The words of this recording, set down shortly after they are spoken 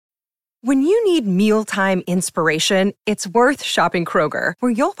When you need mealtime inspiration, it's worth shopping Kroger,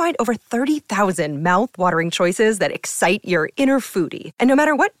 where you'll find over 30,000 mouth-watering choices that excite your inner foodie. And no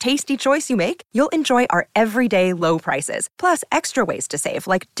matter what tasty choice you make, you'll enjoy our everyday low prices, plus extra ways to save,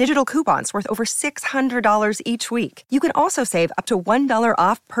 like digital coupons worth over $600 each week. You can also save up to $1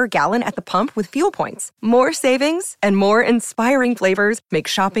 off per gallon at the pump with fuel points. More savings and more inspiring flavors make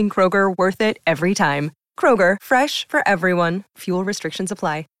shopping Kroger worth it every time. Kroger, fresh for everyone. Fuel restrictions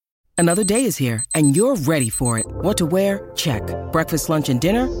apply. Another day is here, and you're ready for it. What to wear? Check. Breakfast, lunch, and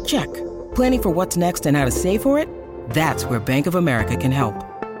dinner? Check. Planning for what's next and how to save for it? That's where Bank of America can help.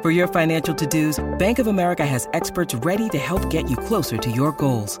 For your financial to-dos, Bank of America has experts ready to help get you closer to your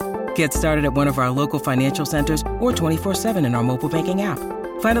goals. Get started at one of our local financial centers or 24/7 in our mobile banking app.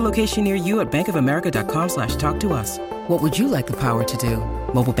 Find a location near you at bankofamerica.com/talktous. What would you like the power to do?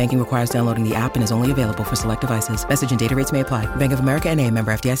 Mobile banking requires downloading the app and is only available for select devices. Message and data rates may apply. Bank of America N.A.,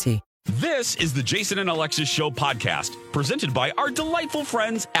 member FDIC. This is the Jason and Alexis Show podcast, presented by our delightful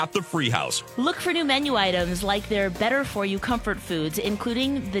friends at the Free House. Look for new menu items like their better-for-you comfort foods,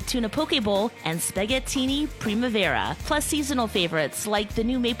 including the tuna poke bowl and spaghettini primavera, plus seasonal favorites like the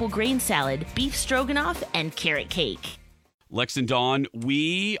new maple grain salad, beef stroganoff, and carrot cake. Lex and Dawn,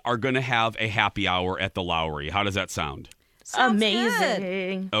 we are going to have a happy hour at the Lowry. How does that sound? Sounds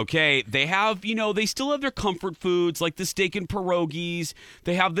amazing. Good. Okay, they have, they still have their comfort foods like the steak and pierogies.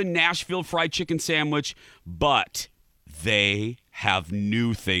 They have the Nashville fried chicken sandwich, but they have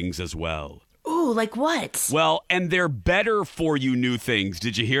new things as well. Ooh, like what? Well, and they're better for you new things.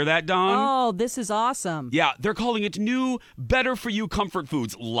 Did you hear that, Dawn? Oh, this is awesome. Yeah, they're calling it new, better for you comfort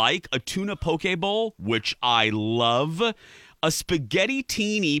foods like a tuna poke bowl, which I love, a spaghetti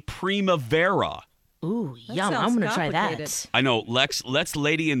teeny primavera. Ooh, yum. I'm going to try that. I know. Let's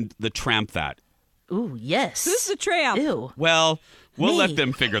Lady and the Tramp that. Ooh, yes. Who's the tramp? Ew. Well, we'll Me. let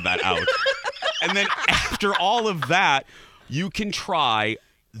them figure that out. And then after all of that, you can try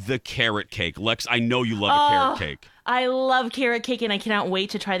the carrot cake. Lex, I know you love a carrot cake. I love carrot cake, and I cannot wait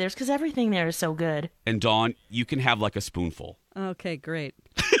to try theirs because everything there is so good. And Dawn, you can have like a spoonful. Okay, great.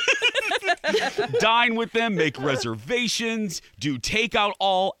 Dine with them, make reservations, do takeout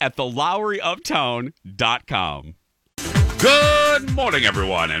all at thelowryuptown.com. Good morning,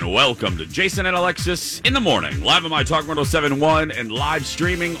 everyone, and welcome to Jason and Alexis in the Morning, live on My Talk 1071 and live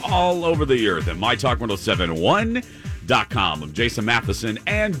streaming all over the earth at MyTalk1071.com. I'm Jason Matheson,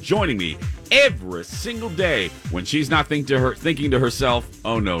 and joining me every single day when she's not thinking to herself,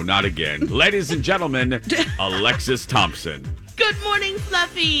 oh no, not again. Ladies and gentlemen, Alexis Thompson. Good morning,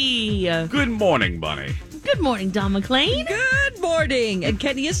 Fluffy. Good morning, Bunny. Good morning, Don McClain. Good morning. And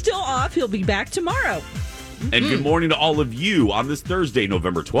Kenny is still off. He'll be back tomorrow. And good morning to all of you on this Thursday,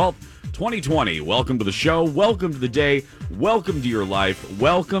 November 12th, 2020. Welcome to the show. Welcome to the day. Welcome to your life.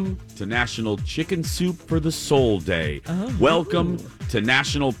 Welcome to National Chicken Soup for the Soul Day. Oh. Welcome to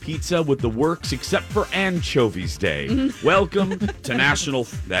National Pizza with the Works Except for Anchovies Day. Welcome to National...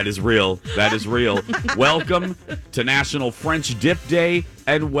 That is real. That is real. Welcome to National French Dip Day.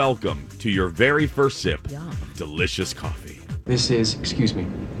 And welcome to your very first sip of delicious coffee. This is, excuse me,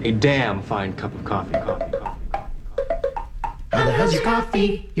 a damn fine cup of coffee. How the hell's your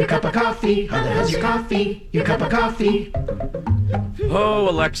coffee? Your cup of coffee? How the hell's your coffee? Your cup of coffee? Oh,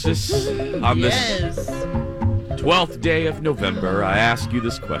 Alexis, on this 12th day of November, I ask you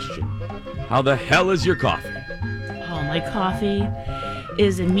this question. How the hell is your coffee? Oh, my coffee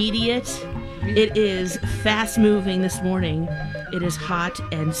is immediate. It is fast-moving this morning. It is hot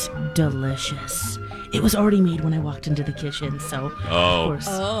and delicious. It was already made when I walked into the kitchen, so of course,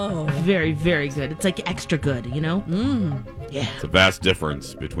 very, very good. It's like extra good, you know? Yeah. It's a vast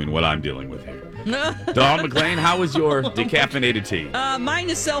difference between what I'm dealing with here. Dawn McClain, how is your decaffeinated tea? Mine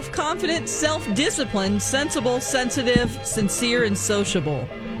is self-confident, self-disciplined, sensible, sensitive, sincere, and sociable.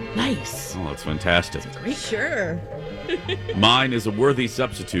 Nice. Oh, that's fantastic. Great. Sure. Mine is a worthy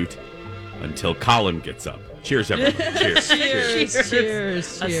substitute until Colin gets up. Cheers, everyone. Cheers.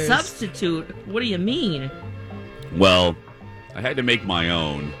 Cheers. A substitute? What do you mean? Well, I had to make my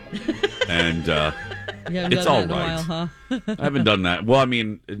own, and it's all right. While, huh? I haven't done that. Well, I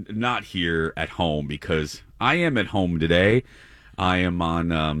mean, not here at home because I am at home today. I am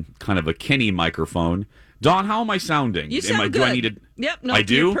on kind of a Kenny microphone. Dawn, how am I sounding? You sound good. Do I need to? Yep. No, I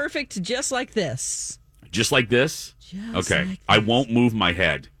do? You're perfect just like this. Just like this? Just okay. like I this. won't move my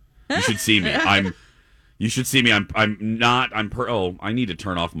head. You should see me. You should see me. I need to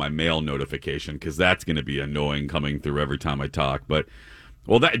turn off my mail notification because that's going to be annoying coming through every time I talk. But,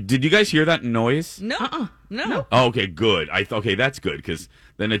 well, did you guys hear that noise? No. No. Oh, okay, good. Okay, that's good because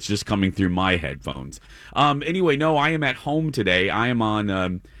then it's just coming through my headphones. Anyway, no, I am at home today. I am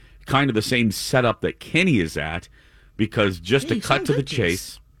on kind of the same setup that Kenny is at, because just to cut to the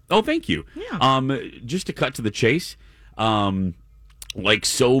chase. Oh, thank you. Yeah. Just to cut to the chase, like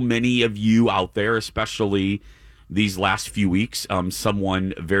so many of you out there, especially these last few weeks,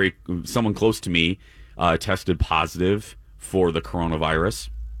 someone close to me tested positive for the coronavirus.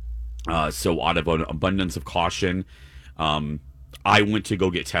 So out of an abundance of caution, I went to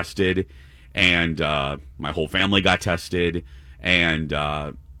go get tested, and my whole family got tested, and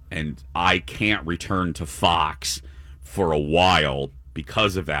I can't return to Fox for a while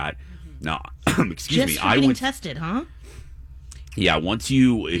because of that. Now, excuse me, Just for getting tested, huh? Yeah, if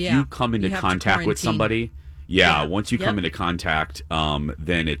you come into You have to contact with quarantine. somebody, once you come into contact,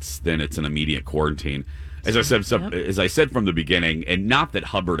 then it's an immediate quarantine. As I said from the beginning, and not that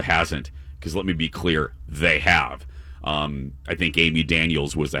Hubbard hasn't, because let me be clear, they have. I think Amy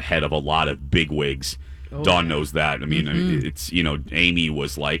Daniels was ahead of a lot of bigwigs. Dawn knows that. I mean, it's, Amy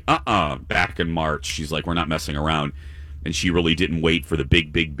was like, back in March. She's like, we're not messing around. And she really didn't wait for the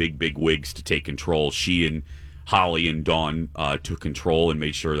big wigs to take control. She and Holly and Dawn took control and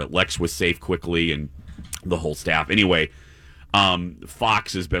made sure that Lex was safe quickly, and the whole staff. Anyway,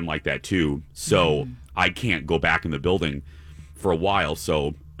 Fox has been like that too. So I can't go back in the building for a while.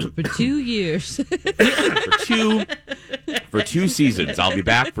 So For 2 years. for two seasons. I'll be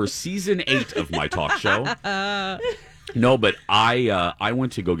back for season 8 of my talk show. No, but I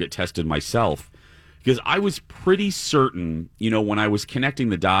went to go get tested myself because I was pretty certain, when I was connecting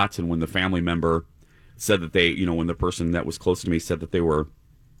the dots and when the family member said that they, when the person that was close to me said that they were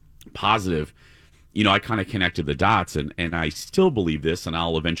positive, I kind of connected the dots, and I still believe this, and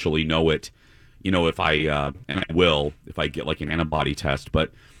I'll eventually know it, if I will, if I get like an antibody test.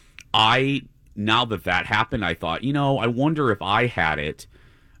 But now that happened, I thought, I wonder if I had it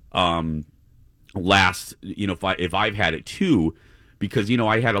last, if I've had it too, because,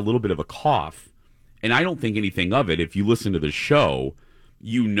 I had a little bit of a cough, and I don't think anything of it. If you listen to the show,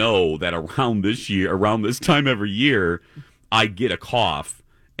 that around this time every year, I get a cough.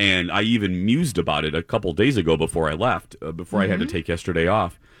 And I even mused about it a couple days ago before I left, before I had to take yesterday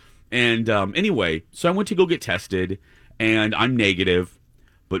off. And anyway, so I went to go get tested, and I'm negative.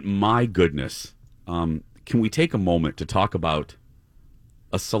 But my goodness, can we take a moment to talk about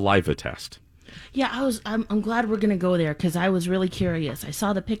a saliva test? Yeah, I'm glad we're gonna go there because I was really curious. I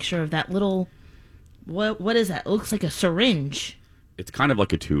saw the picture of that little. What is that? It looks like a syringe. It's kind of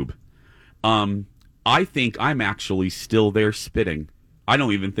like a tube. I think I'm actually still there spitting. I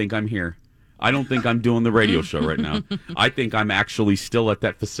don't even think I'm here. I don't think I'm doing the radio show right now. I think I'm actually still at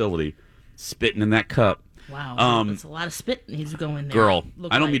that facility, spitting in that cup. Wow, that's a lot of spit needs to go in there. Girl,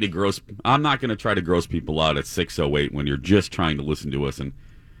 I don't mean to gross. I'm not going to try to gross people out at 6:08 when you're just trying to listen to us and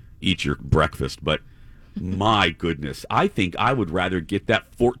eat your breakfast. But my goodness, I think I would rather get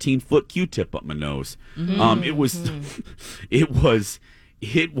that 14-foot Q-tip up my nose. It was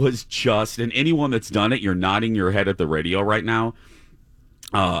just, and anyone that's done it, you're nodding your head at the radio right now.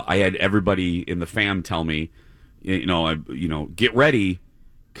 I had everybody in the fam tell me, get ready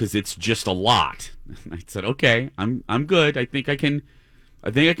because it's just a lot. And I said, okay, I'm good. I think I can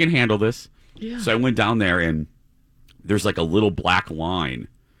handle this. Yeah. So I went down there, and there's like a little black line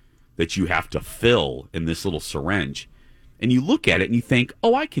that you have to fill in this little syringe. And you look at it and you think,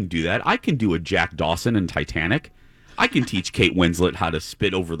 oh, I can do that. I can do a Jack Dawson in Titanic. I can teach Kate Winslet how to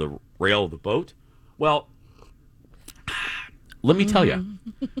spit over the rail of the boat. Well, let me tell you,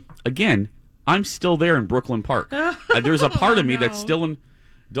 again, I'm still there in Brooklyn Park. There's a part of me that's still in.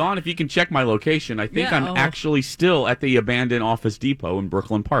 Dawn, if you can check my location, I think I'm actually still at the abandoned Office Depot in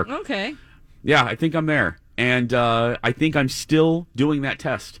Brooklyn Park. Okay. Yeah, I think I'm there. And I think I'm still doing that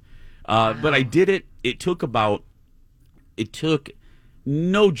test. But I did it. It took,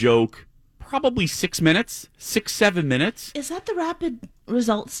 no joke, probably 6 minutes, 7 minutes. Is that the rapid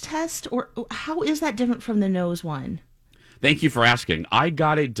results test, or how is that different from the nose one? Thank you for asking. I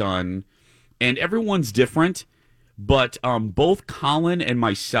got it done, and everyone's different, but both Colin and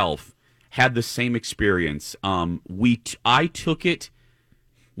myself had the same experience. I took it,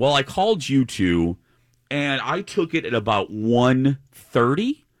 I called you two, and I took it at about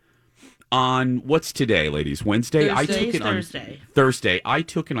 1:30 on, what's today, ladies? Wednesday? Thursday. I took it Thursday. on Thursday. I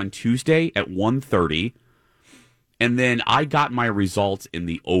took it on Tuesday at 1:30, and then I got my results in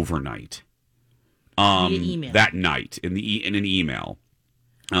the overnight. Via email. That night in an email,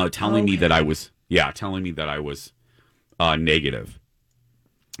 telling me that I was negative.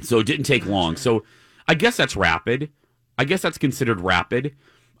 So it didn't take long. So I guess that's rapid. I guess that's considered rapid,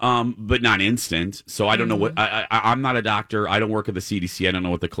 but not instant. So I don't know what I'm not a doctor. I don't work at the CDC. I don't know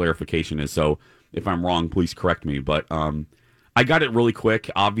what the clarification is. So if I'm wrong, please correct me. But I got it really quick,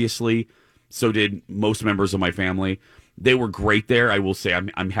 obviously. So did most members of my family. They were great there. I will say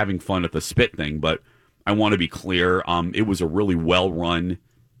I'm having fun at the spit thing, but I want to be clear. It was a really well-run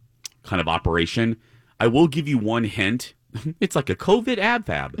kind of operation. I will give you one hint. It's like a COVID ab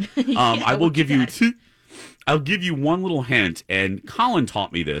fab. I'll give you one little hint, and Colin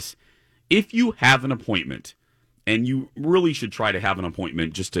taught me this. If you have an appointment, and you really should try to have an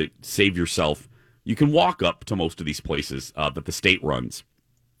appointment just to save yourself, you can walk up to most of these places that the state runs.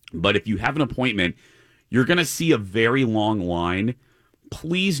 But if you have an appointment, you're going to see a very long line.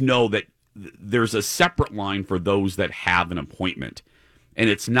 Please know that there's a separate line for those that have an appointment, and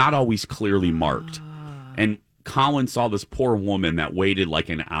it's not always clearly marked. And Colin saw this poor woman that waited like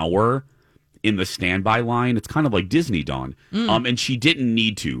an hour in the standby line. It's kind of like Disney, Dawn. And she didn't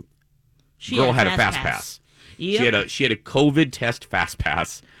need to. Girl had a fast pass. Yep. She had a COVID test fast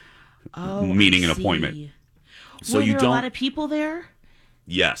pass, meaning an appointment. So Were there a lot of people there?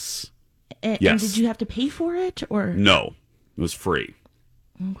 Yes. And did you have to pay for it, or no? It was free.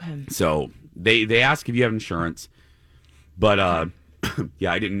 Okay. So they ask if you have insurance, but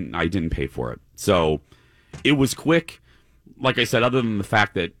yeah, I didn't pay for it. So it was quick. Like I said, other than the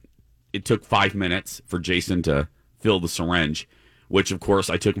fact that it took 5 minutes for Jason to fill the syringe, which of course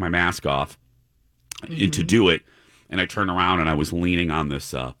I took my mask off to do it, and I turned around and I was leaning on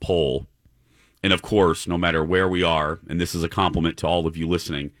this pole. And of course, no matter where we are, and this is a compliment to all of you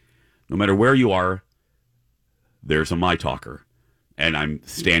listening, no matter where you are, there's a My Talker. And I'm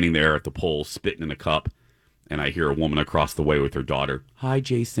standing there at the pole, spitting in a cup, and I hear a woman across the way with her daughter. Hi,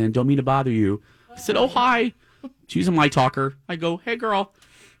 Jason. Don't mean to bother you. I said, oh, hi. She's a My Talker. I go, hey, girl. I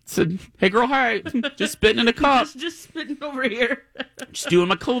said, hey, girl, hi. Just spitting in a cup. just spitting over here. Just doing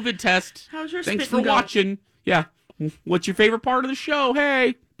my COVID test. How's your Thanks for spitting go? watching. Yeah. What's your favorite part of the show?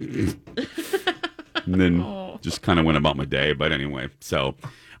 Hey. And then just kind of went about my day. But anyway, so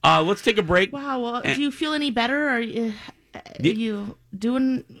let's take a break. Wow. Well, do you feel any better? Are you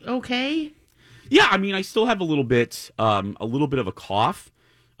doing okay? Yeah, I mean, I still have a little bit of a cough,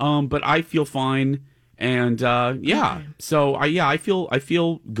 but I feel fine, and yeah. Okay. So I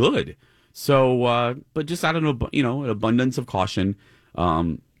feel good. So, but just out of an abundance of caution,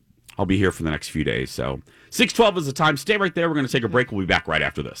 I'll be here for the next few days. So 6:12 is the time. Stay right there. We're going to take a break. We'll be back right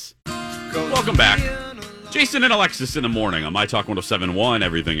after this. Welcome back, Jason and Alexis in the morning on My Talk 107.1.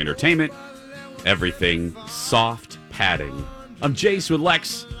 Everything Entertainment, everything soft padding. I'm Jace with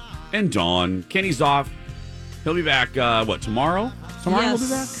Lex and Dawn. Kenny's off. He'll be back, tomorrow? Tomorrow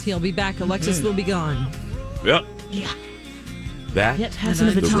yes, he'll be back? he'll be back. Alexis will be gone. Yep. Yeah. That Yep, hasn't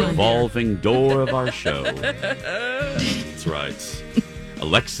is been the time. revolving door of our show. That's right.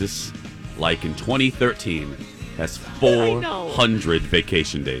 Alexis, like in 2013, has 400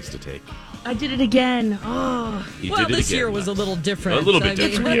 vacation days to take. I did it again. Oh, You Well, did it this again, year was a Lex. little different. A little bit I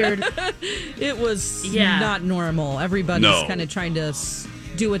mean, different. weird. It was Yeah. not normal. Everybody's No. kind of trying to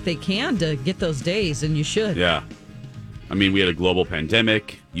do what they can to get those days, and you should. Yeah. I mean, we had a global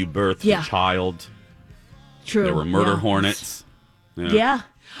pandemic. You birthed Yeah. a child. True. There were murder Yeah. hornets. Yeah.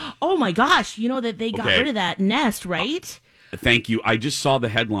 Oh my gosh! You know that they got Okay. rid of that nest, right? Thank you. I just saw the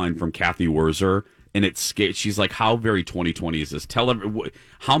headline from Kathy Werzer, and it's scared. She's like, "How very 2020 is this?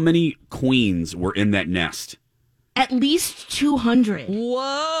 How many queens were in that nest?" At least 200. Whoa!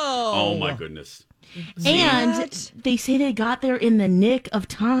 Oh my goodness! And What? they say they got there in the nick of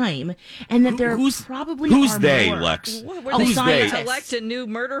time, and that there Who's- probably Who's are they, more. Lex? What, were Oh, they Who's trying they? to elect a new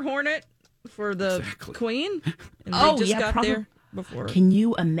murder hornet for the Exactly. queen? And Oh, they just yeah, got probably. there before. Can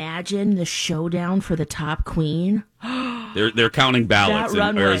you imagine the showdown for the top queen? They're counting ballots That in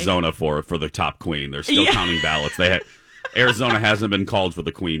runway. Arizona for the top queen. They're still counting ballots. Arizona hasn't been called for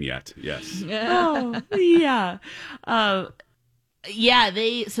the queen yet. Yes. Oh, yeah.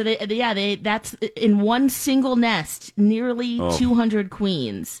 That's in one single nest, nearly 200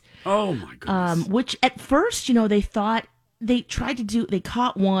 queens. Oh my goodness. Which at first, they thought they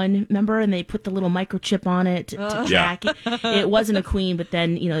caught one, remember, and they put the little microchip on it to track it. It wasn't a queen, but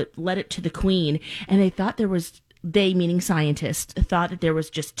then, led it to the queen, and they thought they, meaning scientists, thought that there was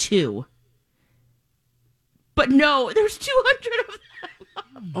just two. But no, there's 200 of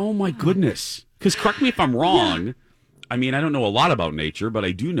them. Oh my goodness. Because correct me if I'm wrong. Yeah. I mean, I don't know a lot about nature, but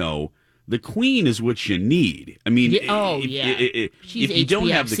I do know the queen is what you need. I mean, She's if you don't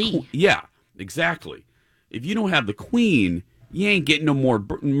have the HBIC. yeah, exactly. If you don't have the queen, you ain't getting no more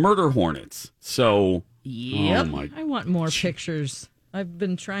murder hornets. So, Yep. oh my, I want more pictures. I've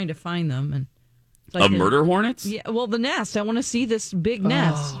been trying to find them, and of murder hornets? Yeah, well, the nest. I want to see this big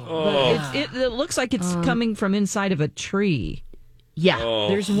nest. But it looks like it's coming from inside of a tree. Yeah. Oh.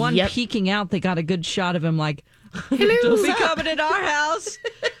 There's one Yep. peeking out. They got a good shot of him, like Don't be coming in our house.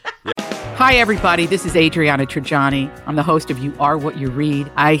 Hi, everybody. This is Adriana Trajani. I'm the host of You Are What You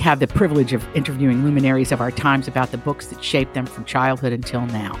Read. I have the privilege of interviewing luminaries of our times about the books that shaped them from childhood until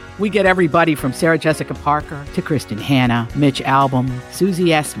now. We get everybody from Sarah Jessica Parker to Kristen Hanna, Mitch Albom, Susie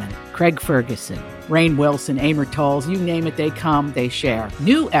Essman, Craig Ferguson, Rainn Wilson, Amor Tolls, you name it, they come, they share.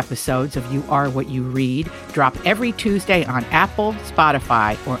 New episodes of You Are What You Read drop every Tuesday on Apple,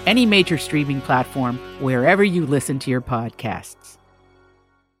 Spotify, or any major streaming platform wherever you listen to your podcasts.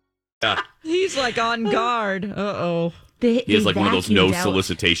 Yeah. He's like on guard. Uh-oh. He has like one of those no vacuumed out.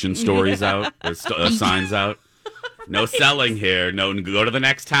 solicitation stories out, with signs out. No selling here. No, go to the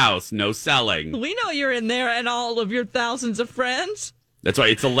next house. No selling. We know you're in there and all of your thousands of friends. That's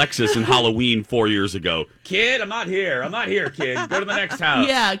right. It's Alexis in Halloween 4 years ago. Kid, I'm not here. I'm not here, kid. Go to the next house.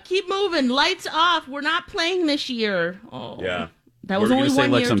 Yeah, keep moving. Lights off. We're not playing this year. Oh, Yeah. that What was were you only gonna say,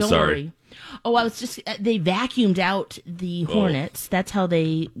 one Lex? year. I'm Don't sorry. worry. Oh, I was just, they vacuumed out the hornets. That's how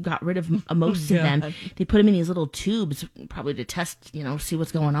they got rid of most of them. God. They put them in these little tubes, probably to test, see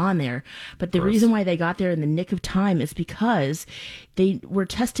what's going on there. But the reason why they got there in the nick of time is because they were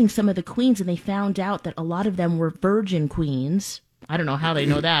testing some of the queens and they found out that a lot of them were virgin queens. I don't know how they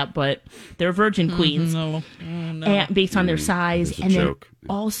know that, but they're virgin queens. No. And based on their size. It's a And then joke.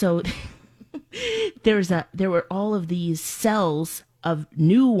 also, there were all of these cells of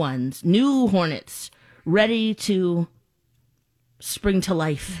new hornets, ready to spring to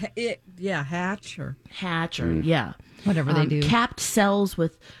life, Hatch or hatch, or whatever they do. capped cells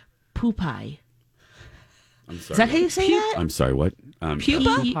with pupae. I'm sorry. Is that how you say that? I'm sorry, what?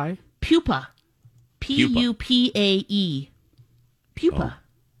 Pupa? Pupa. Pupae. Pupa.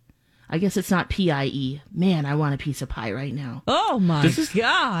 I guess it's not PIE. Man, I want a piece of pie right now. Oh my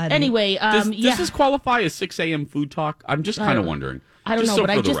God. Anyway, Does this qualify as 6 a.m. food talk? I'm just kind of wondering. I don't Just know, so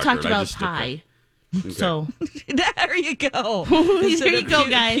but for I the just record, talked about just- pie. Okay. So There you go. Here Instead you of go,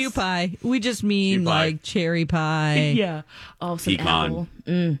 guys. Pew pie. We just mean Pew pie. like cherry pie. yeah, oh, some Pecan. apple.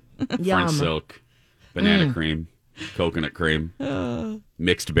 French Yum. silk, banana cream, coconut cream,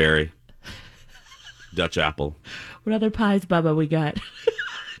 mixed berry, Dutch apple, What other pies, Bubba, we got?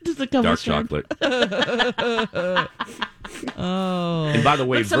 Just a couple dark strand. chocolate. Oh. And by the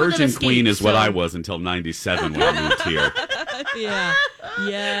way, But some of them Virgin escaped, Queen is what so- I was until 97 when I moved here. Yeah.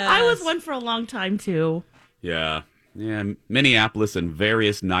 Yeah. I was one for a long time too. Yeah. Yeah, Minneapolis and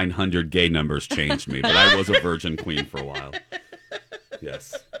various 900 gay numbers changed me, but I was a Virgin Queen for a while.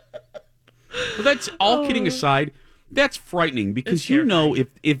 Yes. But that's all kidding aside. That's frightening because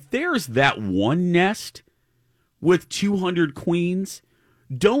if there's that one nest with 200 queens,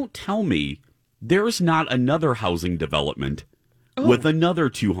 don't tell me there's not another housing development with another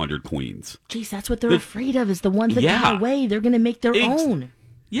 200 queens. Jeez, that's what they're afraid of, is the ones that got away. They're going to make their own.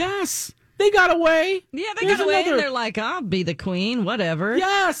 Yes. They got away. Yeah, they There's got away another- and they're like, I'll be the queen, whatever.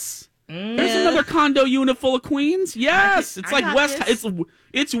 Yes. There's another condo unit full of queens. Yes, it's I like got West. this.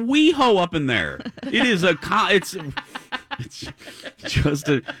 It's WeHo up in there. It is it's just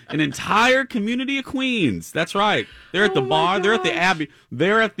an entire community of queens. That's right. They're at the bar. They're at the Abbey.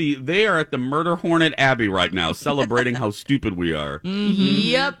 They are at the Murder Hornet Abbey right now, celebrating how stupid we are.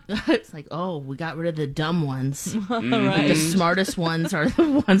 Yep. It's like, oh, we got rid of the dumb ones. Right. The smartest ones are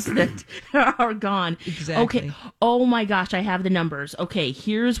the ones that are gone. Exactly. Okay. Oh my gosh, I have the numbers. Okay,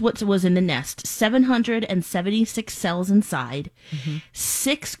 here's what was in the nest: 776 cells inside,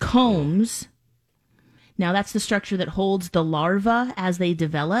 6 combs. Now that's the structure that holds the larvae as they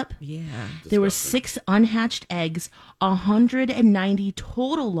develop. Yeah. There were 6 unhatched eggs, 190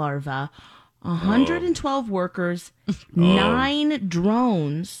 total larvae, 112 workers, 9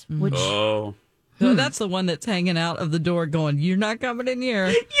 drones, which Oh, So that's the one that's hanging out of the door going, you're not coming in here.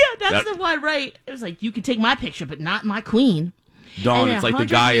 yeah, that's the one, right? It was like, you can take my picture, but not my queen. Dawn, And it's like the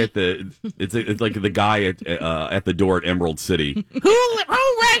 100 guy at the it's like the guy at the door at Emerald City. Who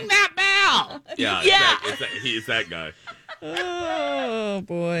rang that bell? Yeah, Yeah. He's that guy. Oh,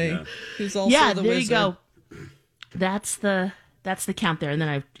 boy. Yeah. He's also Yeah, the there wizard. you go. That's the count there, and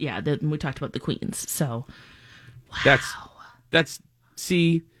then then we talked about the queens. So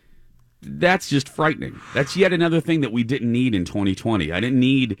That's just frightening. That's yet another thing that we didn't need in 2020. I didn't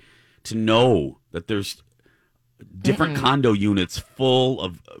need to know that there's different condo units full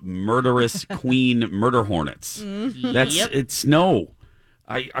of murderous queen murder hornets. It's no.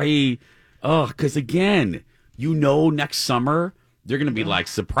 Because again, next summer they're gonna be like,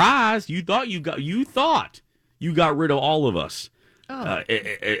 surprise! You thought you got rid of all of us,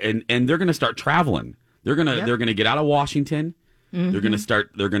 and they're gonna start traveling. They're gonna get out of Washington. They're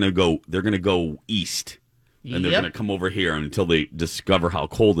gonna go east, and they're gonna come over here until they discover how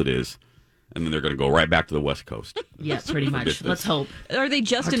cold it is, and then they're going to go right back to the West Coast. Yeah, pretty much. Let's hope. Are they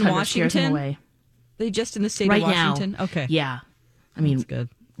just Our in tundra scares them Washington? away. They just in the state Right of Washington? now. Okay. Yeah. I mean, That's good.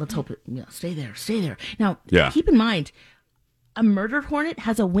 let's hope it. Yeah, stay there. Stay there. Now, Yeah. keep in mind, a murder hornet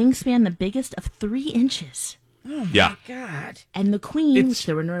has a wingspan the biggest of 3 inches. Yeah. God. And the queens, It's-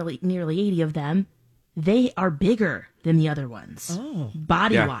 there were nearly 80 of them, they are bigger than the other ones. Oh.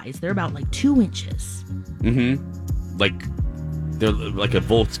 Body-wise, they're about like 2 inches. Like, they're like a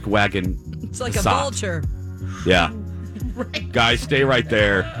Volkswagen. It's like a Passat. vulture. Yeah. Guys, stay right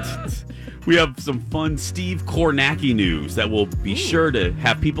there. We have some fun Steve Kornacki news that will be sure to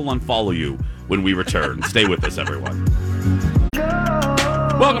have people unfollow you when we return. Stay with us, everyone.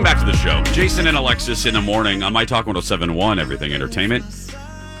 Welcome back to the show. Jason and Alexis in the morning on My Talk 107.1, Everything Entertainment.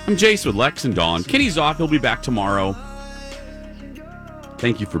 I'm Jace with Lex and Dawn. Kenny's off. He'll be back tomorrow.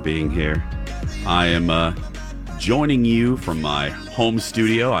 Thank you for being here. I am joining you from my home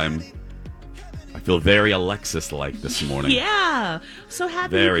studio. I feel very Alexis-like this morning. Yeah. So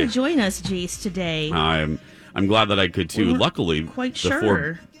happy Very. you could join us, Jace, today. I'm glad that I could too. We weren't Luckily, quite before-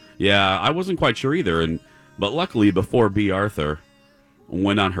 sure. Yeah, I wasn't quite sure either, but luckily before B. Arthur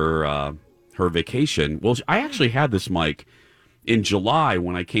went on her vacation. Well, I actually had this mic in July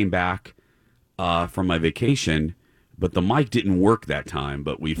when I came back from my vacation, but the mic didn't work that time.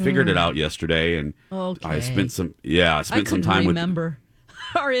 But we figured it out yesterday, and Okay. I spent some some couldn't time with. remember.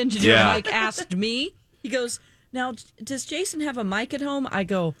 Our engineer, Yeah. Mike, asked me. He goes, now, does Jason have a mic at home? I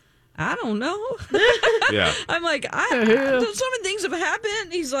go, I don't know. Yeah, I'm like, so many things have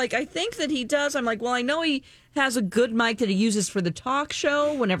happened. He's like, I think that he does. I'm like, well, I know he has a good mic that he uses for the talk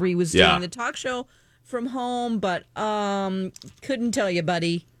show whenever he was Yeah. doing the talk show from home, but couldn't tell you,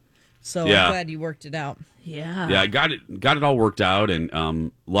 buddy. So Yeah. I'm glad you worked it out. Yeah. yeah, I got it all worked out,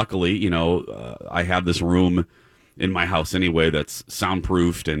 and luckily, I have this room in my house anyway that's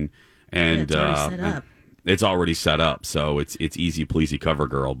soundproofed and it's already set up. It's already set up, so it's easy pleasy cover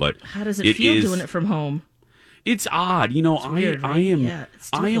girl. But How does it feel is- doing it from home? It's odd, Weird, I right? am Yeah, it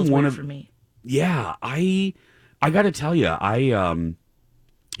still I am feels one weird of for me. yeah I got to tell you when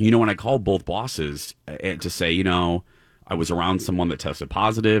I called both bosses to say I was around someone that tested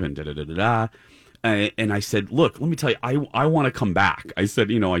positive and and I said, look, let me tell you, I want to come back. I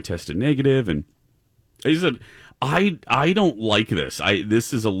said, I tested negative, and I said, I don't like this.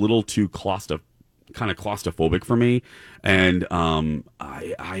 This is a little too claustrophobic for me, and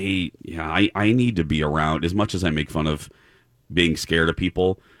I need to be around. As much as I make fun of being scared of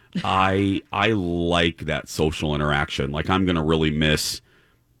people, I like that social interaction. Like I'm gonna really miss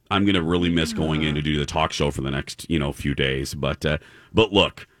going in to do the talk show for the next few days. But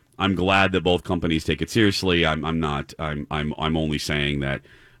look, I'm glad that both companies take it seriously. I'm only saying that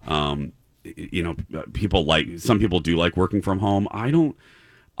some people do like working from home. I don't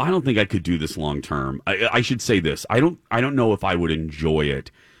think I could do this long term. I should say this. I don't know if I would enjoy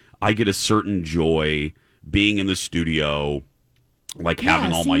it. I get a certain joy being in the studio, like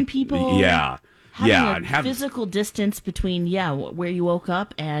having all seeing my people, having a and have physical distance between where you woke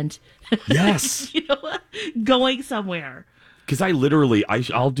up and yes, going somewhere. because I literally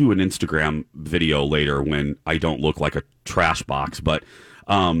I'll do an Instagram video later when I don't look like a trash box, but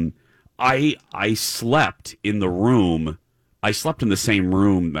I slept in the room. I slept in the same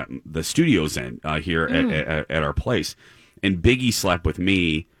room that the studio's in here at our place. And Biggie slept with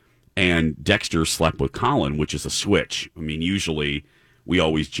me, and Dexter slept with Colin, which is a switch. I mean, usually we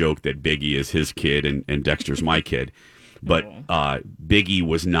always joke that Biggie is his kid and Dexter's my kid. But Biggie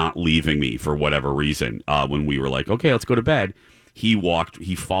was not leaving me for whatever reason. When we were like, okay, let's go to bed, he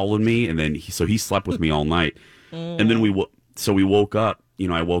followed me, and then he slept with me all night. And then we woke up.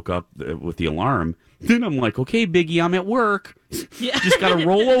 I woke up with the alarm. Then I'm like, okay, Biggie, I'm at work. Yeah. Just got to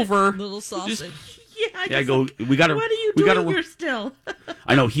roll over. Little sausage. I go, we got to. What are you doing here still?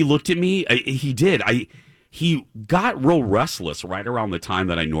 I know, he looked at me. He did. He got real restless right around the time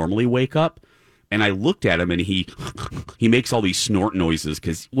that I normally wake up. And I looked at him, and he makes all these snort noises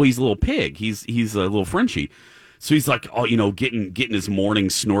because, he's a little pig. He's a little Frenchie. So he's like, getting his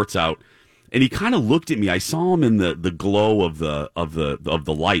morning snorts out. And he kind of looked at me. I saw him in the glow of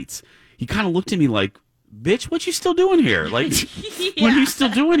the lights. He kind of looked at me like, bitch, what you still doing here? Like, what are you still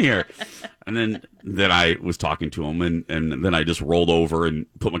doing here? And then I was talking to him, and then I just rolled over and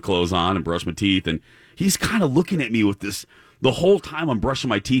put my clothes on and brushed my teeth. And he's kind of looking at me with this, the whole time I'm brushing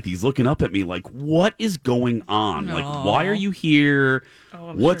my teeth, he's looking up at me like, what is going on? Aww. Like, why are you here?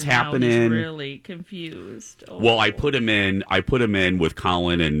 What's happening? He's really confused. Well, I put him in with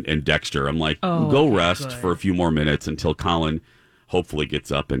Colin and Dexter. I'm like, go rest good. for a few more minutes until Colin hopefully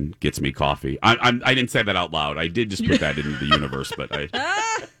gets up and gets me coffee. I didn't say that out loud. I did just put that into the universe, but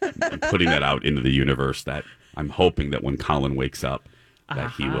putting that out into the universe. That I'm hoping that when Colin wakes up,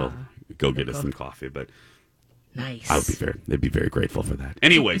 that he will go get us some coffee. But Nice. They'd be very grateful for that.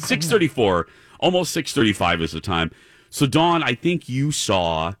 Anyway, 6:34, almost 6:35 is the time. So, Dawn, I think you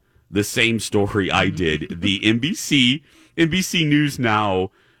saw the same story I did. The NBC News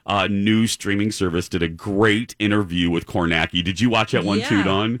Now news streaming service did a great interview with Kornacki. Did you watch that one too,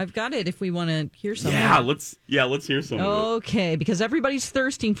 Dawn? I've got it if we want to hear some. Let's hear some of it. Okay, because everybody's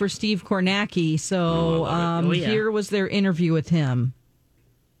thirsting for Steve Kornacki. So here was their interview with him.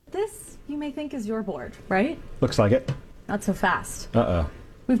 This, you may think, is your board, right? Looks like it. Not so fast. Uh-oh.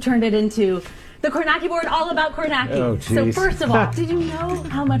 We've turned it into the Kornacki board, all about Kornacki. Oh, so geez. first of all, did you know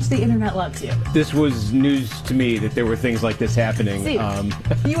how much the internet loves you? This was news to me that there were things like this happening.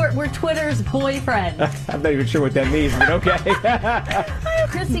 Steve, we're Twitter's boyfriend. I'm not even sure what that means, but okay.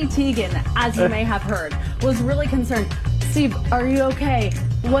 Chrissy Teigen, as you may have heard, was really concerned. Steve, are you okay?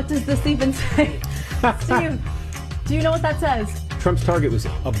 What does this even say? Steve, do you know what that says? Trump's target was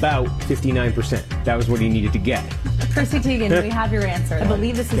about 59%. That was what he needed to get. Chrissy Teigen, we have your answer. I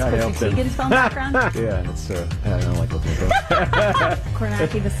believe this is God Chrissy help him. Teigen's film background. Yeah, it's, I don't like looking at that.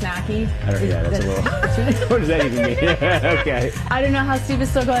 Kornacki the snacky. That's a little... What does that even mean? Okay. I don't know how Steve is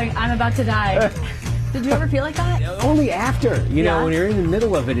still going, I'm about to die. Did you ever feel like that? Only after. You know, when you're in the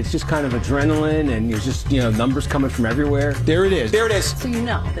middle of it, it's just kind of adrenaline and you're just, numbers coming from everywhere. There it is. There it is. So you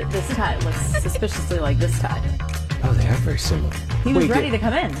know that this tie looks suspiciously like this tie. Oh, they are very similar. He was ready to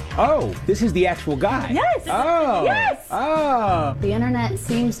come in. Oh, this is the actual guy. Yes. Oh. Yes. Oh. The internet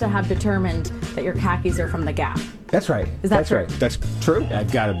seems to have determined that your khakis are from the Gap. That's right. That's right. That's true.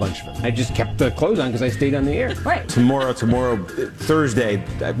 I've got a bunch of them. I just kept the clothes on because I stayed on the air. Right. Tomorrow, Thursday,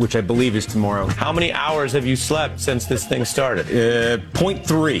 which I believe is tomorrow. How many hours have you slept since this thing started?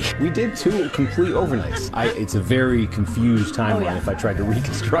 0.3. We did 2 complete overnights. It's a very confused timeline if I tried to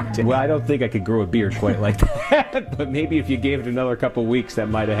reconstruct it. Well, I don't think I could grow a beard quite like that, but maybe if you gave it another couple weeks, that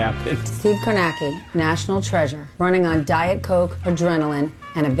might have happened. Steve Kornacki, national treasure, running on Diet Coke, adrenaline,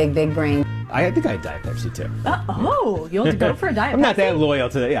 and a big, big brain. I think I had Diet Pepsi, too. You'll go for a Diet Pepsi? I'm not that loyal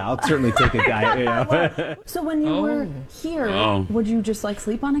to that. Yeah, I'll certainly take a diet, So when you were here, would you just,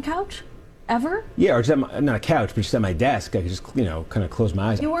 sleep on a couch? Ever? Yeah, or just not a couch, but just at my desk. I could just, kind of close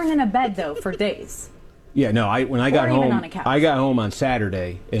my eyes. You weren't in a bed, though, for days. Yeah, no, when I got Or even home, on a couch. I got home on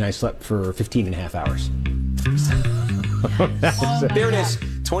Saturday, and I slept for 15 and a half hours. There it is.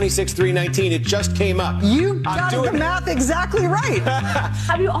 26,319. It just came up. You got the math exactly right.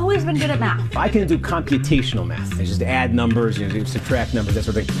 Have you always been good at math? I can do computational math. I just add numbers, subtract numbers, that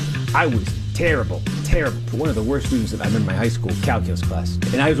sort of thing. I was terrible. One of the worst students that I remember in my high school calculus class.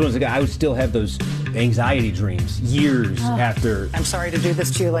 And I was one of the guys, I would still have those anxiety dreams years after. I'm sorry to do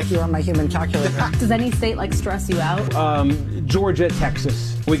this to you like you are my human calculator. Does any state stress you out? Georgia,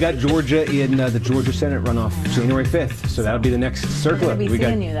 Texas. We got Georgia in the Georgia Senate runoff January 5th. So that'll be the next circular. We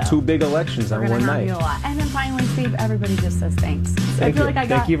got 2 big elections on one night. You a lot. And then finally, Steve, everybody just says thanks. Thank you.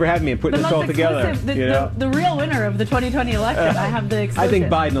 Thank you for having me and putting this all together. The real winner of the 2020 election. I have the exclusive. I think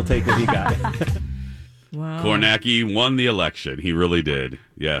Biden will take what he got. Wow. Kornacki won the election. He really did.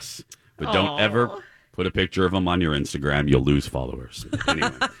 Yes. But don't ever put a picture of him on your Instagram. You'll lose followers.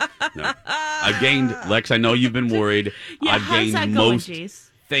 Anyway. No. I've gained, Lex, I know you've been worried. Yeah, I've how's gained that most. going, Jace?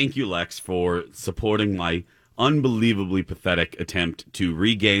 Thank you, Lex, for supporting my unbelievably pathetic attempt to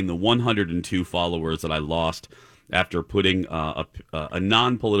regain the 102 followers that I lost after putting a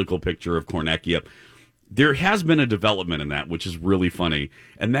non-political picture of Kornacki up. There has been a development in that, which is really funny.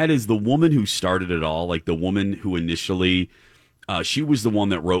 And that is the woman who started it all, the woman who initially, she was the one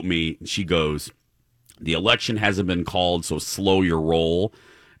that wrote me. She goes, the election hasn't been called, so slow your roll.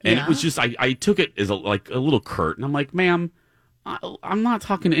 And it was just, I took it as a little curt. And I'm like, ma'am, I'm not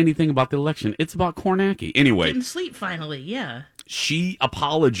talking anything about the election. It's about Kornacki. Anyway. Getting sleep finally, yeah. She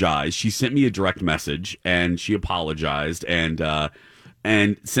apologized. She sent me a direct message, and she apologized.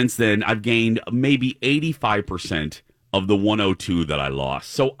 And since then, I've gained maybe 85% of the 102 that I lost.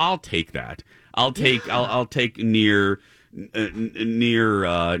 So I'll take that. I'll take near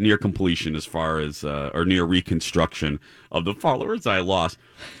completion as far as or near reconstruction of the followers I lost.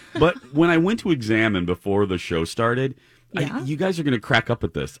 But when I went to examine before the show started, you guys are going to crack up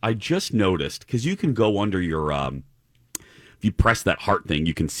at this. I just noticed, because you can go under your if you press that heart thing,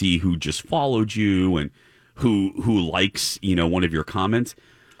 you can see who just followed you and who likes, one of your comments.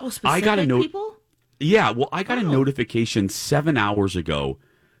 Oh, specific people? Yeah, well, I got a notification 7 hours ago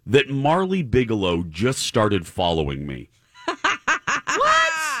that Marley Bigelow just started following me.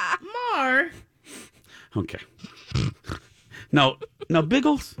 What? Mar? Okay. Now,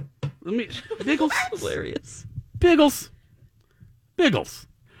 Biggles. Biggles. Hilarious. Biggles.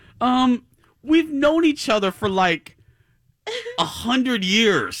 We've known each other for like 100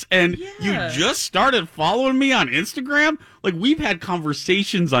 years, and you just started following me on Instagram. Like, we've had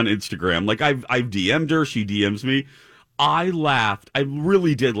conversations on Instagram. Like, I've DM'd her, she DMs me. I laughed. I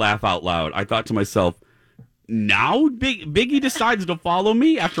really did laugh out loud. I thought to myself, now Biggie decides to follow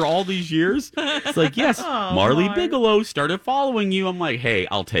me after all these years. It's like, yes, Marley Bigelow started following you. I'm like, hey,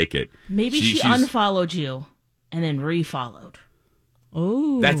 I'll take it. Maybe she unfollowed you and then refollowed.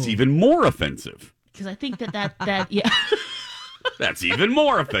 Oh, that's even more offensive. Because I think that yeah. That's even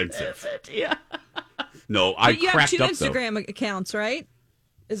more offensive. Yeah. No, I you cracked have up, two Instagram though. accounts, right?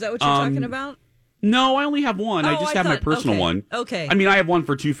 Is that what you're talking about? No, I only have one. I Oh, just I have my thought- personal okay, one. okay. I mean, I have one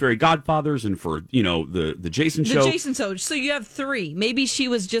for Two Fairy Godfathers and for, the Jason Show. The Jason Show. So you have 3. Maybe she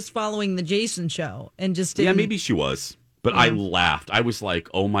was just following the Jason Show and just didn't. Yeah, maybe she was. But I laughed. I was like,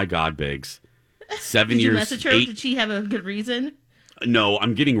 oh my God, Biggs. 7 Did years. you message her? 8 Did she have a good reason? No,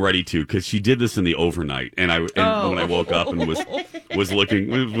 I'm getting ready to, because she did this in the overnight, and when I woke up and was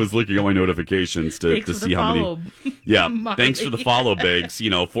looking at my notifications to see how many. Yeah, thanks for the follow, Biggs.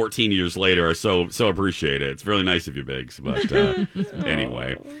 14 years later, I so appreciate it. It's really nice of you, Biggs. But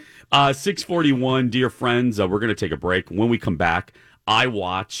anyway, 6:41, dear friends, we're going to take a break. When we come back, I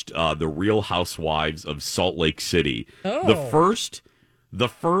watched The Real Housewives of Salt Lake City. The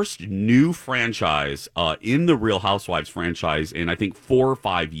first new franchise in the Real Housewives franchise in, I think, 4 or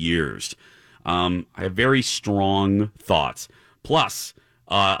 5 years. I have very strong thoughts. Plus,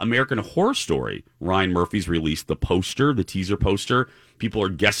 American Horror Story. Ryan Murphy's released the poster, the teaser poster. People are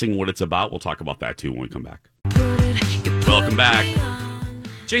guessing what it's about. We'll talk about that, too, when we come back. Welcome back.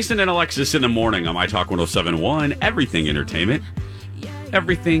 Jason and Alexis in the morning on My Talk 107.1. Everything Entertainment.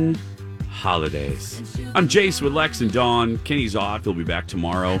 Everything holidays. I'm Jace with Lex and Dawn. Kenny's off. He'll be back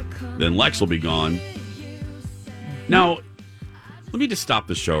tomorrow. Then Lex will be gone. Now, let me just stop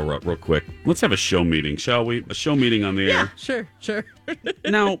the show real quick. Let's have a show meeting, shall we? A show meeting on the air. Sure.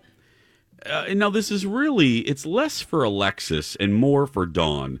 Now, this is really, it's less for Alexis and more for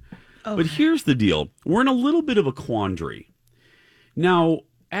Dawn. Okay. But here's the deal. We're in a little bit of a quandary. Now,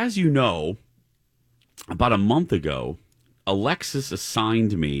 as you know, about a month ago, Alexis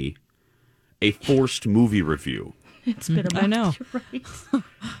assigned me a forced movie review. It's been a month. I know. Right?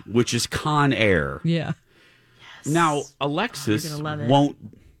 Which is Con Air. Yeah. Yes. Now, Alexis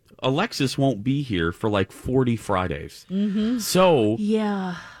won't be here for like 40 Fridays. Mm-hmm. So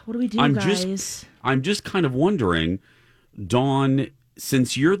yeah, what do we do, guys? I'm just kind of wondering, Dawn,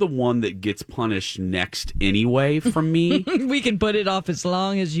 since you're the one that gets punished next anyway from me, we can put it off as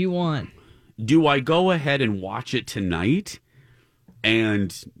long as you want. Do I go ahead and watch it tonight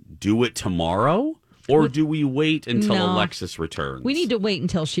and do it tomorrow? Or do we wait until Alexis returns? We need to wait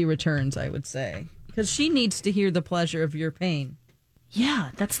until she returns, I would say. Because she needs to hear the pleasure of your pain. Yeah,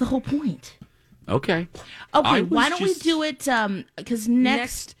 that's the whole point. Okay. Okay, why don't we do it, because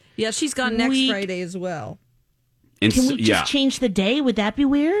next... Yeah, she's gone next Friday as well. Can we just change the day? Would that be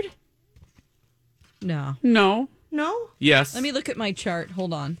weird? No. No? Yes. Let me look at my chart.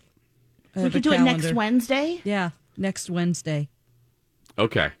 Hold on. We could do it next Wednesday? Yeah, next Wednesday.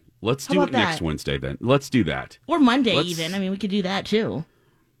 Okay. Let's do it next Wednesday then. Let's do that. Or Monday even. I mean, we could do that too.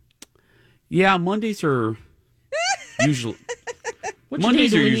 Yeah, Mondays are usually... Which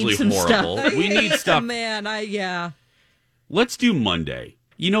Mondays day do are we usually need some horrible. stuff? We need stuff. Man, Let's do Monday.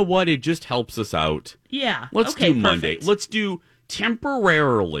 You know what? It just helps us out. Yeah. Let's do Monday. Perfect. Let's do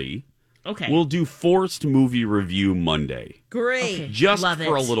temporarily. Okay. We'll do forced movie review Monday. Great. Okay. Just Love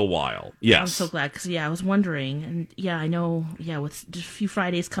for it. a little while. Yes. I'm so glad because, I was wondering. And, I know, with just a few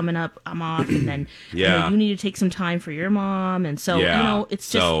Fridays coming up, I'm off. And then I know you need to take some time for your mom. And so,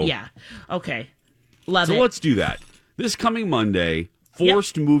 it's just, Okay. Love it. So let's do that. This coming Monday,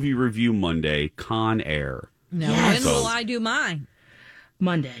 forced movie review Monday, Con Air. Now, when will I do mine?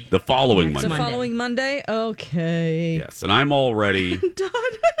 Monday. The following Monday. The following Monday? Okay. Yes, and I'm all ready.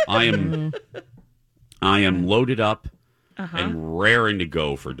 I am loaded up and raring to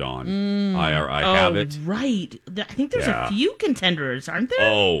go for Dawn. I have it. Right. I think there's a few contenders, aren't there?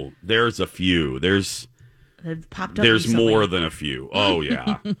 Oh, there's a few. There's popped up more recently. than a few. Oh,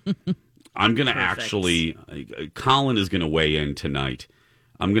 yeah. I'm going to actually... Colin is going to weigh in tonight.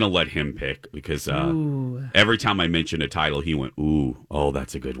 I'm going to let him pick because every time I mention a title, he went, ooh, oh,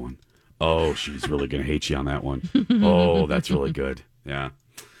 that's a good one. Oh, she's really going to hate you on that one. Oh, that's really good. Yeah.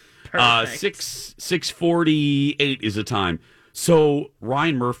 6:48 is the time. So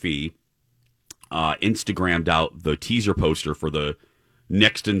Ryan Murphy Instagrammed out the teaser poster for the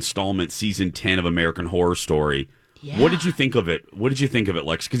next installment, season 10 of American Horror Story. Yeah. What did you think of it?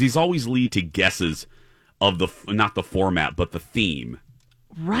 Lex? Because he's always lead to guesses of not the format, but the theme.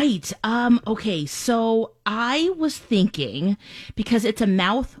 Right. Okay, so I was thinking, because it's a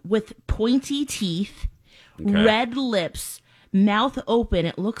mouth with pointy teeth, red lips, mouth open.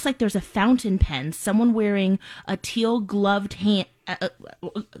 It looks like there's a fountain pen, someone wearing a teal gloved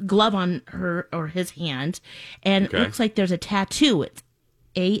glove on her or his hand, and it looks like there's a tattoo. It's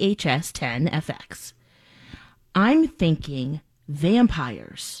AHS10FX. I'm thinking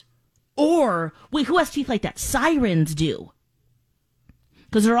vampires. Or, wait, who has teeth like that? Sirens do.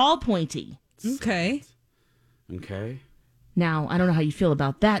 Because they're all pointy. Okay. Now, I don't know how you feel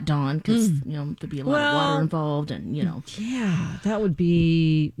about that, Dawn, because, there'd be a lot of water involved and, Yeah, that would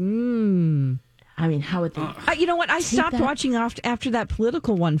be... I mean, how would they... you know what? I stopped watching after that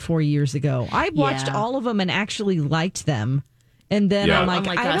political one 4 years ago. I watched all of them and actually liked them. And then I'm like,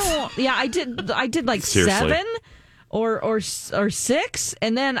 I did like Seriously. 7 or 6.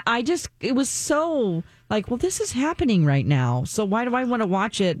 And then it was so like, well, this is happening right now. So why do I want to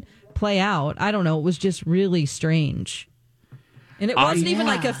watch it play out? I don't know. It was just really strange. And it wasn't even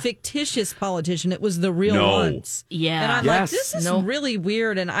like a fictitious politician. It was the real ones. Yeah. And I'm like, this is really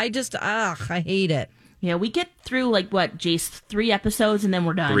weird. And I just, I hate it. Yeah, we get through, like, what, Jace, 3 episodes and then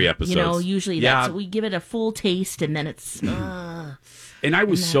we're done. 3 episodes. Usually that's, we give it a full taste and then it's... and I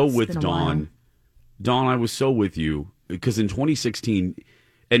was so with Dawn. Dawn, I was so with you because in 2016,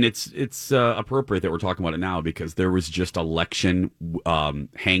 and it's appropriate that we're talking about it now because there was just election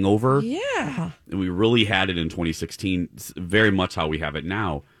hangover. Yeah. And we really had it in 2016, very much how we have it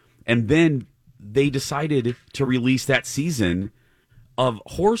now. And then they decided to release that season of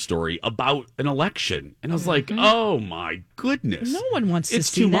Horror Story about an election. And I was like, oh my goodness. No one wants to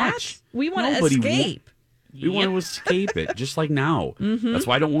see too that. much. We want to escape. We want to escape it, just like now. That's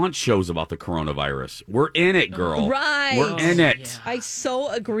why I don't want shows about the coronavirus. We're in it, girl. Right. We're in it. I so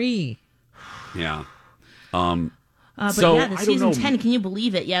agree. Yeah. But so, yeah, the season 10, can you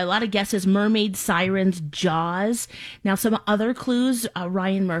believe it? Yeah, a lot of guesses: mermaids, sirens, Jaws. Now, some other clues: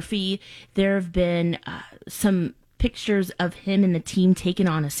 Ryan Murphy. There have been some pictures of him and the team taken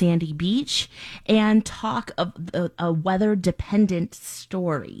on a sandy beach, and talk of a weather-dependent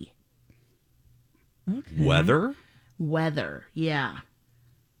story. Okay. Weather, yeah.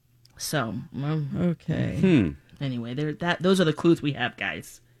 So, okay. Anyway, those are the clues we have,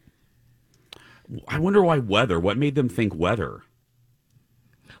 guys. I wonder why weather. What made them think weather?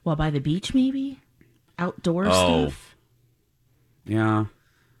 Well, by the beach, maybe? Outdoor stuff? Yeah.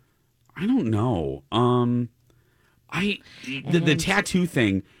 I don't know. The tattoo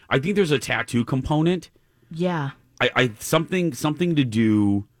thing, I think there's a tattoo component. Yeah. I something to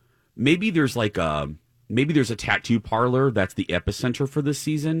do. Maybe there's a tattoo parlor that's the epicenter for this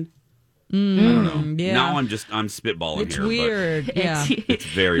season. I don't know. Yeah. Now I'm spitballing it's here. Weird. But Yeah. it's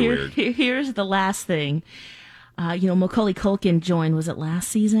very weird. Here's the last thing. Macaulay Culkin joined, was it last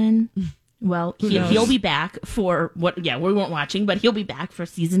season? Well, he'll be back for what? Yeah, we weren't watching, but he'll be back for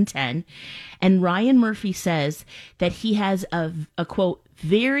season 10. And Ryan Murphy says that he has a quote,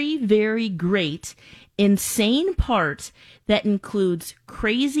 very, very great, insane part that includes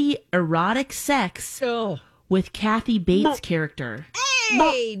crazy erotic sex with Kathy Bates' character.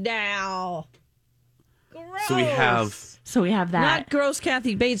 Hey, now. Gross. So we have that. Not gross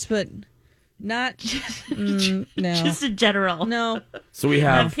Kathy Bates, but not no. Just in general. No. So we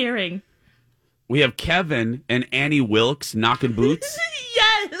have pairing. We have Kevin and Annie Wilkes knocking boots.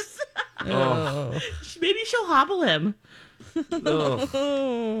 Yes. Oh. Maybe she'll hobble him.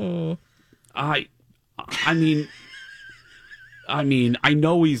 I mean, I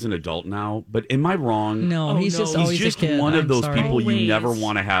know he's an adult now, but am I wrong? No, he's just always just a kid. one of those I'm sorry. people you never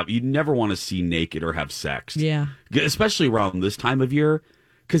want to have. You never want to see naked or have sex. Yeah, especially around this time of year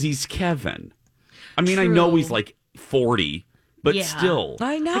because he's Kevin. I mean, True. I know he's like 40, but still,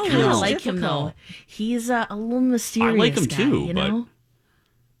 I know. I kind of like him though. He's a little mysterious. I like him guy, too. You know?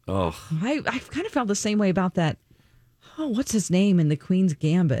 But I kind of felt the same way about that. Oh, what's his name in The Queen's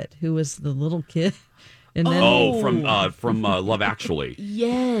Gambit? Who was the little kid? And then, from Love Actually.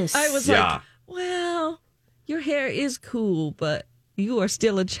 Yes. I was like, well, your hair is cool, but you are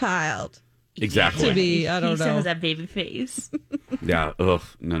still a child. Exactly. To be, I don't he know. still has that baby face. Yeah. Ugh.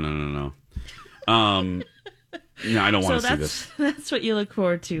 No. No, I don't want to see this. That's what you look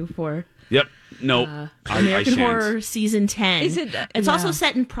forward to for. Yep. No. American Horror Season 10. Is it? It's also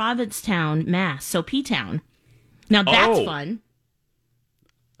set in Provincetown, Mass. So P-Town. Now that's fun.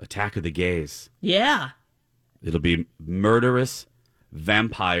 Attack of the Gays. Yeah. It'll be murderous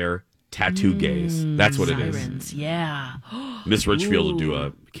vampire tattoo gays. That's what Sirens, it is. Yeah. Miss Richfield will do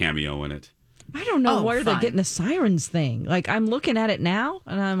a cameo in it. I don't know where they're getting the sirens thing. Like, I'm looking at it now,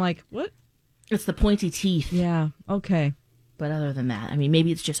 and I'm like, what? It's the pointy teeth. Yeah, okay. But other than that, I mean,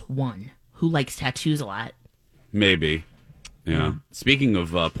 maybe it's just one who likes tattoos a lot. Maybe. Yeah. Speaking of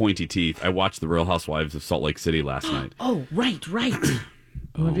pointy teeth, I watched The Real Housewives of Salt Lake City last night. Oh, right.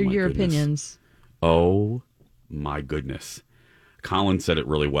 What are your opinions? Oh, my goodness. Colin said it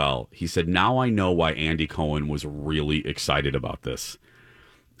really well. He said, now I know why Andy Cohen was really excited about this.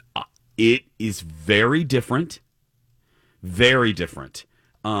 It is very different. Very different.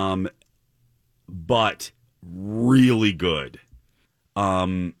 But really good.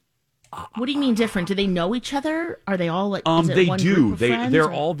 What do you mean different? Do they know each other? Are they all like? Is it They one do. group of friends, They're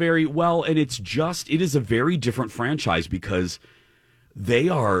or- all very well, and it is a very different franchise because they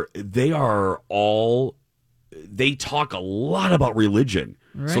talk a lot about religion.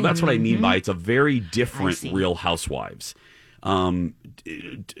 So Right. that's what I mean by it's a very I different see. Real Housewives.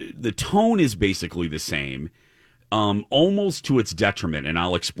 The tone is basically the same, almost to its detriment, and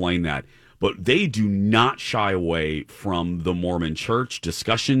I'll explain that. But they do not shy away from the Mormon Church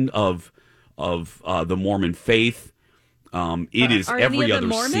discussion of the Mormon faith. It is Are any every of other them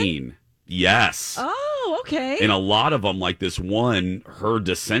Mormon? scene. Yes. Oh, okay. And a lot of them, like this one, her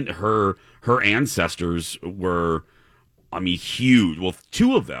ancestors were, I mean, huge. Well,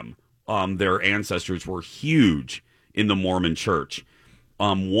 two of them, their ancestors were huge in the Mormon Church.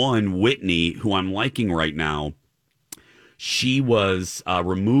 One, Whitney, who I'm liking right now, she was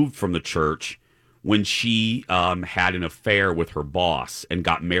removed from the church when she had an affair with her boss and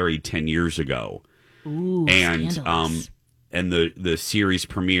got married 10 years ago. Ooh, And scandalous. and the series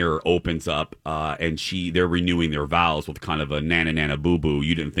premiere opens up and they're renewing their vows with kind of a nana nana boo boo.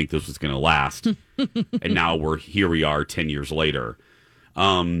 You didn't think this was going to last, and now we are 10 years later.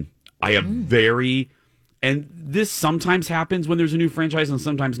 I have and this sometimes happens when there's a new franchise and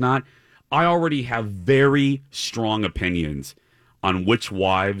sometimes not. I already have very strong opinions on which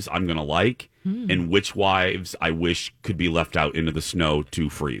wives I'm going to like and which wives I wish could be left out into the snow to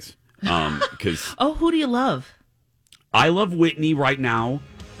freeze. Because Oh, who do you love? I love Whitney right now.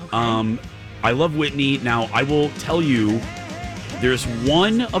 I love Whitney. Now, I will tell you, there's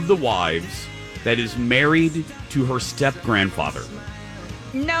one of the wives that is married to her step-grandfather.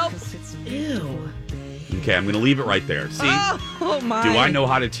 Nope. Ew. Okay, I'm going to leave it right there. See? Oh, my. Do I know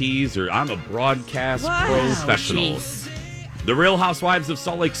how to tease? Or I'm a broadcast Wow. professional. Jeez. The Real Housewives of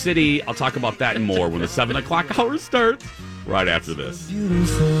Salt Lake City. I'll talk about that and more when the 7 o'clock hour starts right after this.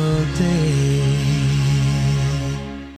 Beautiful day.